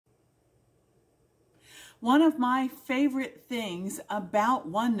One of my favorite things about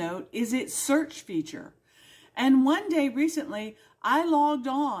OneNote is its search feature. And one day recently, I logged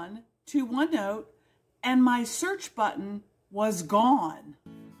on to OneNote and my search button was gone.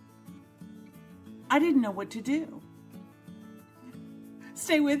 I didn't know what to do.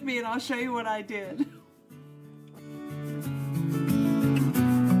 Stay with me and I'll show you what I did.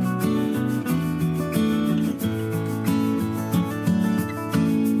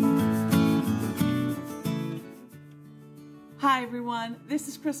 Hi everyone, this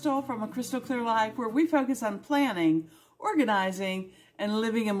is Crystal from A Crystal Clear Life, where we focus on planning, organizing, and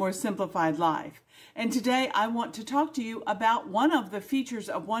living a more simplified life. And today I want to talk to you about one of the features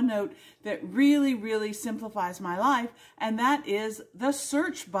of OneNote that really simplifies my life, and that is the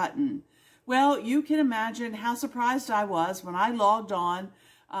search button. Well, you can imagine how surprised I was when I logged on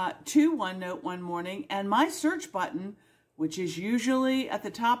to OneNote one morning and my search button, which is usually at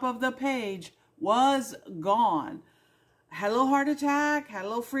the top of the page, was gone. Had a little heart attack, had a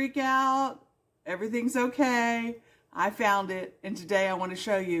little freak out. Everything's okay. I found it, and today I want to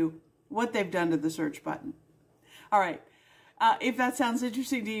show you what they've done to the search button. All right, if that sounds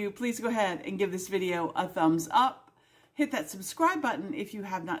interesting to you, please go ahead and give this video a thumbs up. Hit that subscribe button if you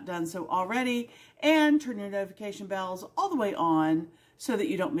have not done so already, and turn your notification bells all the way on so that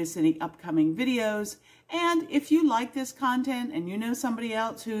you don't miss any upcoming videos. And if you like this content and you know somebody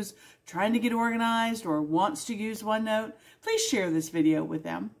else who's trying to get organized or wants to use OneNote, please share this video with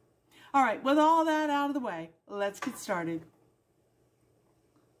them. All right, with all that out of the way, let's get started.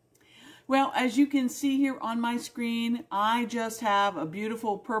 Well, as you can see here on my screen, I just have a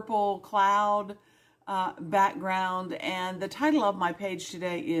beautiful purple cloud background, and the title of my page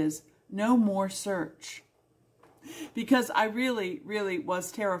today is No More Search. Because I really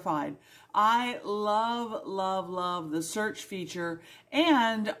was terrified. I love the search feature,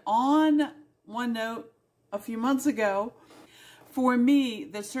 and on OneNote a few months ago, for me,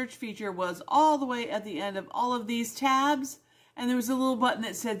 the search feature was all the way at the end of all of these tabs, and there was a little button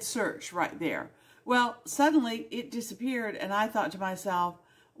that said search right there. Well, suddenly it disappeared, and I thought to myself,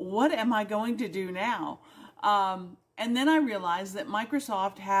 what am I going to do now? And then I realized that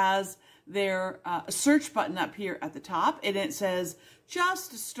Microsoft has their search button up here at the top, and it says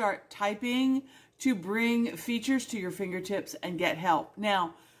just start typing to bring features to your fingertips and get help.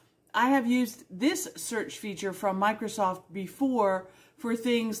 Now, I have used this search feature from Microsoft before for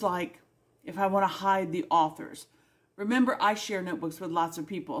things like if I want to hide the authors. Remember, I share notebooks with lots of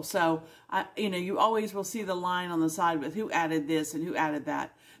people, so you always will see the line on the side with who added this and who added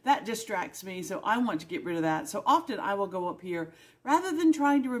that. That distracts me, so I want to get rid of that. So often I will go up here, rather than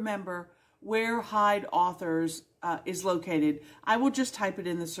trying to remember where hide authors is located, I will just type it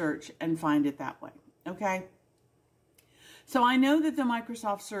in the search and find it that way, okay? So I know that the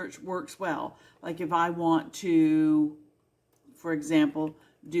Microsoft search works well. Like if I want to, for example,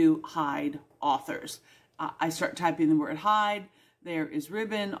 do hide authors. I start typing the word hide. There is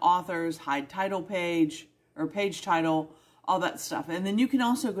ribbon, authors, hide title page, or page title, all that stuff. And then you can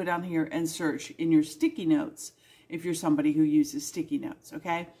also go down here and search in your sticky notes if you're somebody who uses sticky notes,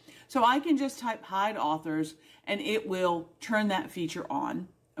 okay? So I can just type hide authors and it will turn that feature on,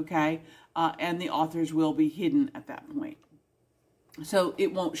 okay? And the authors will be hidden at that point. So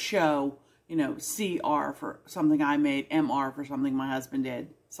it won't show, CR for something I made, MR for something my husband did,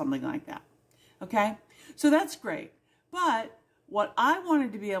 something like that. Okay? So that's great. But what I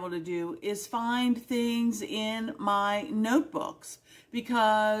wanted to be able to do is find things in my notebooks,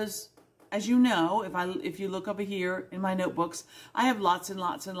 because as you know, if you look over here in my notebooks, I have lots and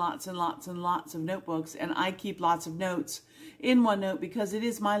lots of notebooks, and I keep lots of notes in OneNote because it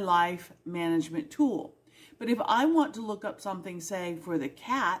is my life management tool. But if I want to look up something, say, for the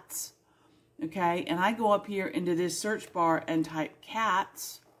cats, okay, and I go up here into this search bar and type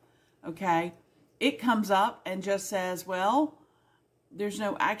cats, okay, it comes up and just says, well, there's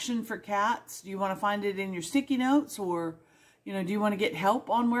no action for cats. Do you want to find it in your sticky notes, or, do you want to get help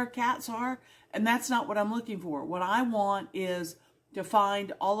on where cats are? And that's not what I'm looking for. What I want is to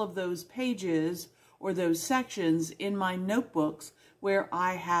find all of those pages or those sections in my notebooks where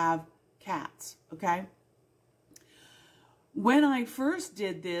I have cats, okay? When I first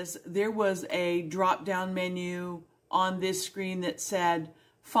did this, there was a drop-down menu on this screen that said,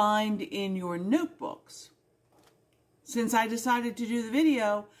 find in your notebooks. Since I decided to do the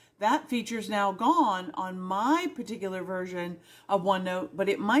video, that feature's now gone on my particular version of OneNote, but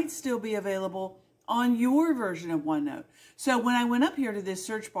it might still be available on your version of OneNote. So when I went up here to this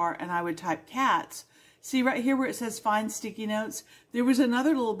search bar and I would type cats, see right here where it says find sticky notes, there was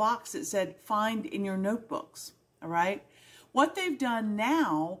another little box that said find in your notebooks, all right? What they've done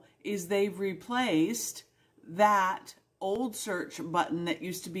now is they've replaced that old search button that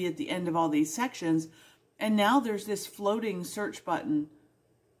used to be at the end of all these sections. And now there's this floating search button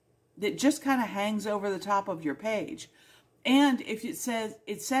that just kind of hangs over the top of your page. And if it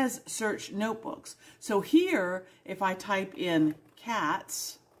says search notebooks. So here, if I type in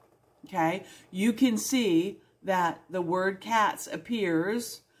cats, okay, you can see that the word cats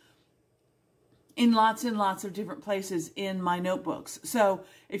appears in lots and lots of different places in my notebooks. So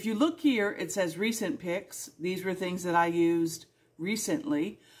if you look here, it says recent pics. These were things that I used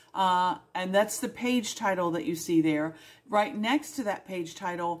recently. And that's the page title that you see there. Right next to that page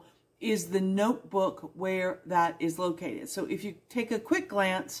title is the notebook where that is located. So if you take a quick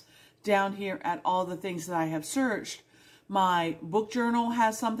glance down here at all the things that I have searched, my book journal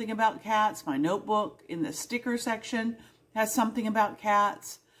has something about cats. My notebook in the sticker section has something about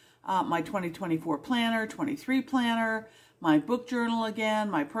cats. My 2024 planner, 23 planner, my book journal again,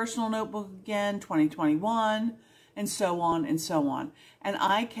 my personal notebook again, 2021, and so on and so on. And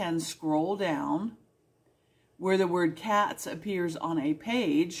I can scroll down where the word cats appears on a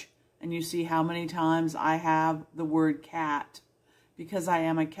page, and you see how many times I have the word cat, because I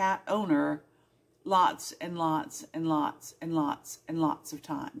am a cat owner lots and lots and lots and lots and lots of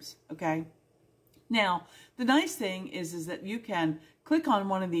times, okay? Now, the nice thing is that you can click on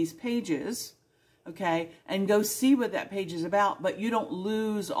one of these pages, okay, and go see what that page is about, but you don't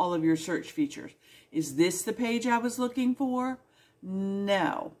lose all of your search features. Is this the page I was looking for?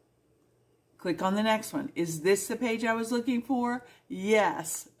 No. Click on the next one. Is this the page I was looking for?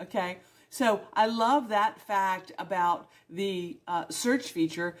 Yes. Okay. So I love that fact about the search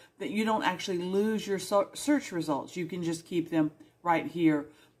feature, that you don't actually lose your search results. You can just keep them right here.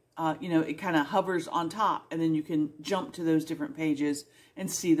 You know, it kind of hovers on top, and then you can jump to those different pages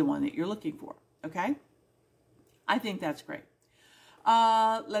and see the one that you're looking for. Okay. I think that's great.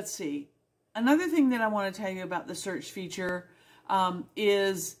 Let's see. Another thing that I want to tell you about the search feature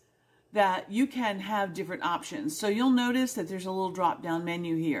is that you can have different options. So you'll notice that there's a little drop-down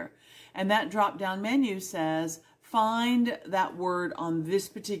menu here. And that drop-down menu says, find that word on this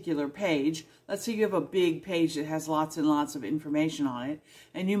particular page. Let's say you have a big page that has lots and lots of information on it.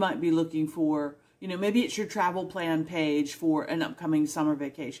 And you might be looking for, you know, maybe it's your travel plan page for an upcoming summer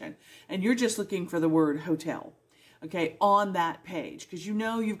vacation. And you're just looking for the word hotel, okay, on that page. Because you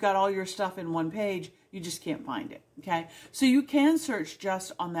know you've got all your stuff in one page. You just can't find it, okay? So you can search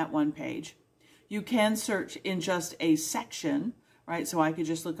just on that one page. You can search in just a section, right? So I could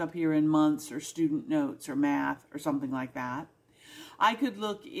just look up here in months or student notes or math or something like that. I could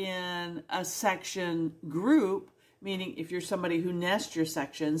look in a section group, meaning if you're somebody who nests your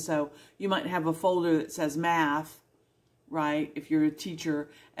sections, so you might have a folder that says math, right, if you're a teacher,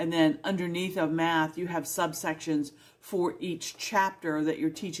 and then underneath of math, you have subsections for each chapter that you're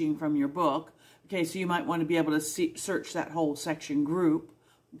teaching from your book. Okay, so you might want to be able to search that whole section group,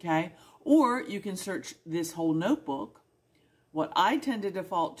 okay? Or you can search this whole notebook. What I tend to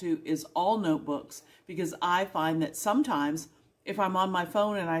default to is all notebooks, because I find that sometimes if I'm on my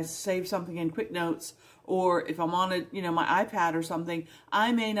phone and I save something in Quick Notes, or if I'm on my iPad or something,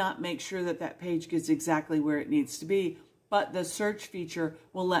 I may not make sure that that page gets exactly where it needs to be, but the search feature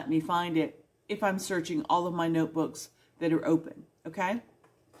will let me find it if I'm searching all of my notebooks that are open, okay?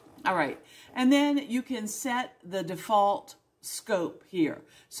 All right, and then you can set the default scope here.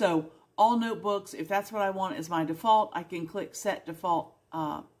 So all notebooks, if that's what I want as my default, I can click set default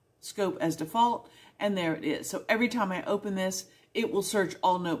scope as default, and there it is. So every time I open this, it will search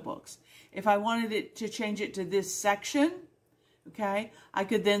all notebooks. If I wanted it to change it to this section, okay, I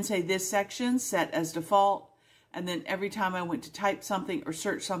could then say this section set as default, and then every time I went to type something or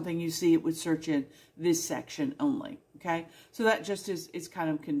search something, you see it would search in this section only, okay? So that just is kind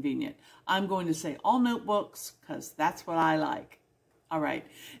of convenient. I'm going to say all notebooks because that's what I like. All right.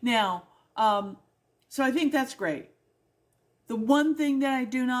 Now, so I think that's great. The one thing that I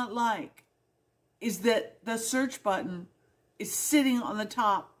do not like is that the search button is sitting on the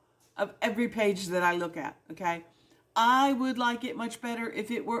top of every page that I look at, okay? I would like it much better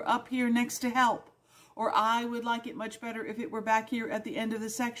if it were up here next to help. Or I would like it much better if it were back here at the end of the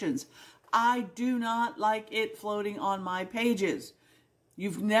sections. I do not like it floating on my pages.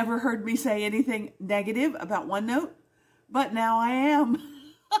 You've never heard me say anything negative about OneNote, but now I am.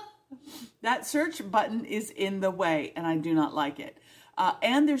 That search button is in the way, and I do not like it.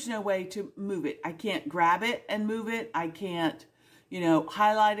 And there's no way to move it. I can't grab it and move it. I can't,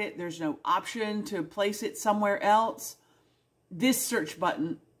 highlight it. There's no option to place it somewhere else. This search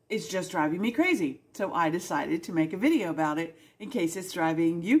button is just driving me crazy. So I decided to make a video about it in case it's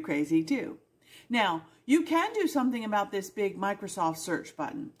driving you crazy too. Now, you can do something about this big Microsoft search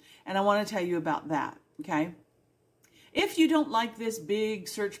button, and I want to tell you about that. okay? If you don't like this big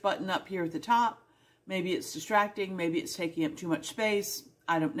search button up here at the top, maybe it's distracting, maybe it's taking up too much space,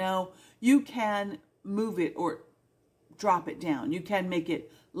 I don't know, you can move it or drop it down. You can make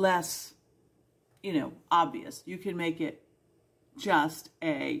it less, you know, obvious. You can make it just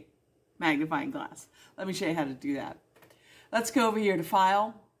a magnifying glass. Let me show you how to do that. Let's go over here to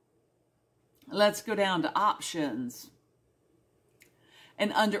File. Let's go down to Options.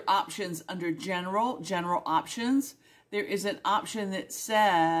 And under Options, under General Options, there is an option that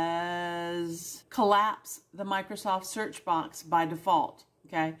says Collapse the Microsoft search box by default.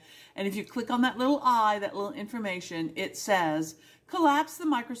 Okay, and if you click on that little I, that little information, it says collapse the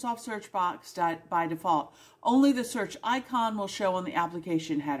Microsoft search box by default. Only the search icon will show on the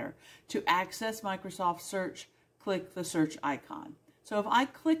application header. To access Microsoft Search, click the search icon. So if I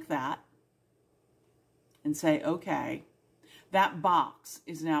click that and say OK, that box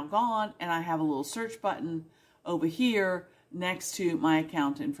is now gone, and I have a little search button over here next to my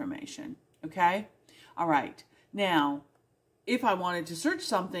account information. Okay, all right. Now, if I wanted to search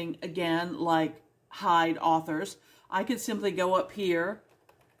something again, like hide authors, I could simply go up here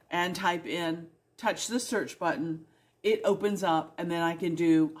and type in, touch the search button, it opens up, and then I can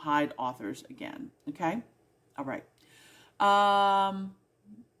do hide authors again. Okay? All right. But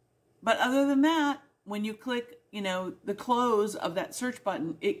other than that, when you click, you know, the close of that search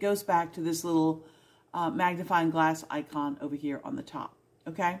button, it goes back to this little magnifying glass icon over here on the top.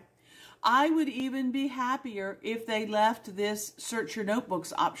 Okay? I would even be happier if they left this search your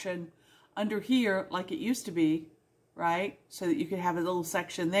notebooks option under here like it used to be, right? So that you could have a little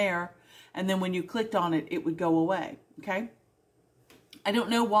section there, and then when you clicked on it, it would go away, okay? I don't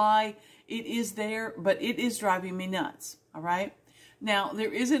know why it is there, but it is driving me nuts, all right? Now,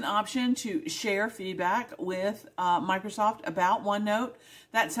 there is an option to share feedback with Microsoft about OneNote.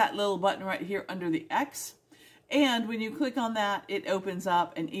 That's that little button right here under the X. And when you click on that, it opens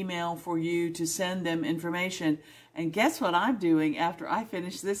up an email for you to send them information. And guess what I'm doing after I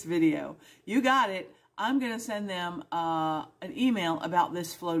finish this video? You got it. I'm going to send them an email about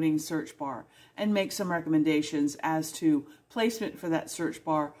this floating search bar and make some recommendations as to placement for that search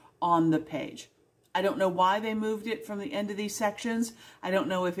bar on the page. I don't know why they moved it from the end of these sections. I don't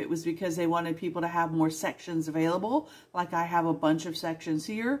know if it was because they wanted people to have more sections available, like I have a bunch of sections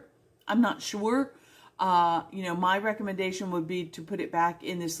here. I'm not sure. You know, my recommendation would be to put it back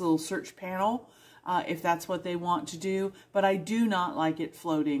in this little search panel if that's what they want to do. But I do not like it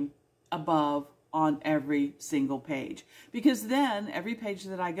floating above on every single page, because then every page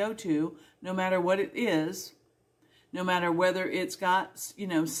that I go to, no matter what it is, no matter whether it's got, you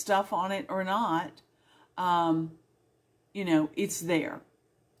know, stuff on it or not, you know, it's there.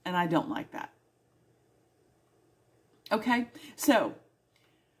 And I don't like that. Okay, so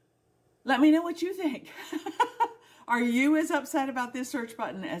let me know what you think. Are you as upset about this search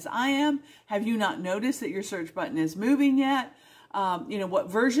button as I am? Have you not noticed that your search button is moving yet? You know,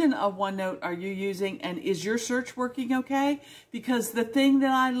 what version of OneNote are you using, and is your search working okay? Because the thing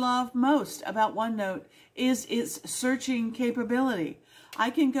that I love most about OneNote is its searching capability. I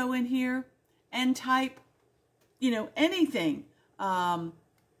can go in here and type, you know, anything.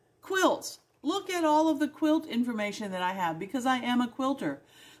 Quilts. Look at all of the quilt information that I have, because I am a quilter.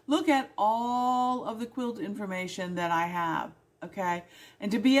 Look at all of the quilt information that I have, okay? And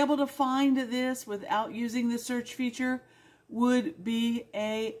to be able to find this without using the search feature would be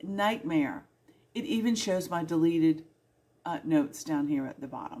a nightmare. It even shows my deleted notes down here at the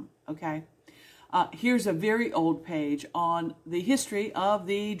bottom, okay? Here's a very old page on the history of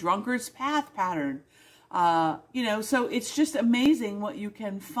the drunkard's path pattern. You know, so it's just amazing what you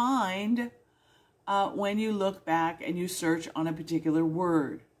can find when you look back and you search on a particular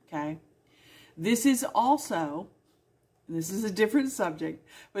word, okay? This is also, this is a different subject,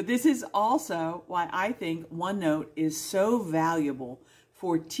 but this is also why I think OneNote is so valuable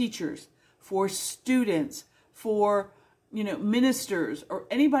for teachers, for students, for, you know, ministers, or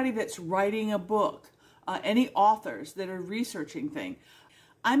anybody that's writing a book, any authors that are researching things.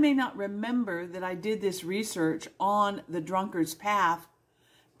 I may not remember that I did this research on the drunkard's path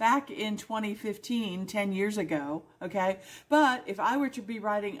back in 2015, 10 years ago, okay? But if I were to be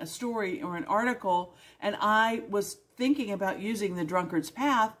writing a story or an article and I was thinking about using the drunkard's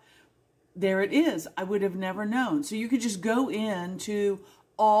path, there it is. I would have never known. So you could just go into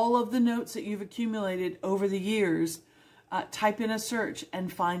all of the notes that you've accumulated over the years, type in a search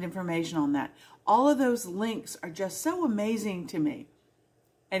and find information on that. All of those links are just so amazing to me.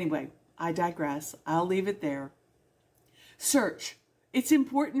 Anyway, I digress. I'll leave it there. Search. It's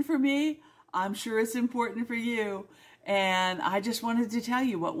important for me. I'm sure it's important for you. And I just wanted to tell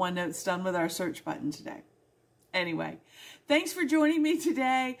you what OneNote's done with our search button today. Anyway, thanks for joining me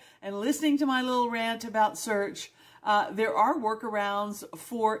today and listening to my little rant about search. There are workarounds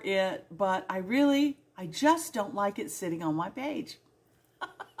for it, but I just don't like it sitting on my page.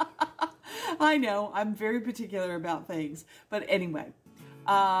 I know, I'm very particular about things. But anyway,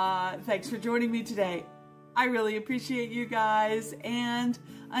 thanks for joining me today. I really appreciate you guys. And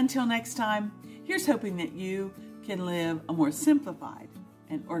until next time, here's hoping that you can live a more simplified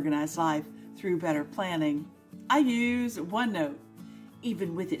and organized life through better planning. I use OneNote,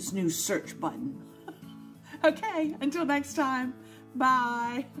 even with its new search button. Okay, until next time,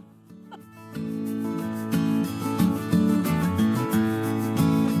 bye.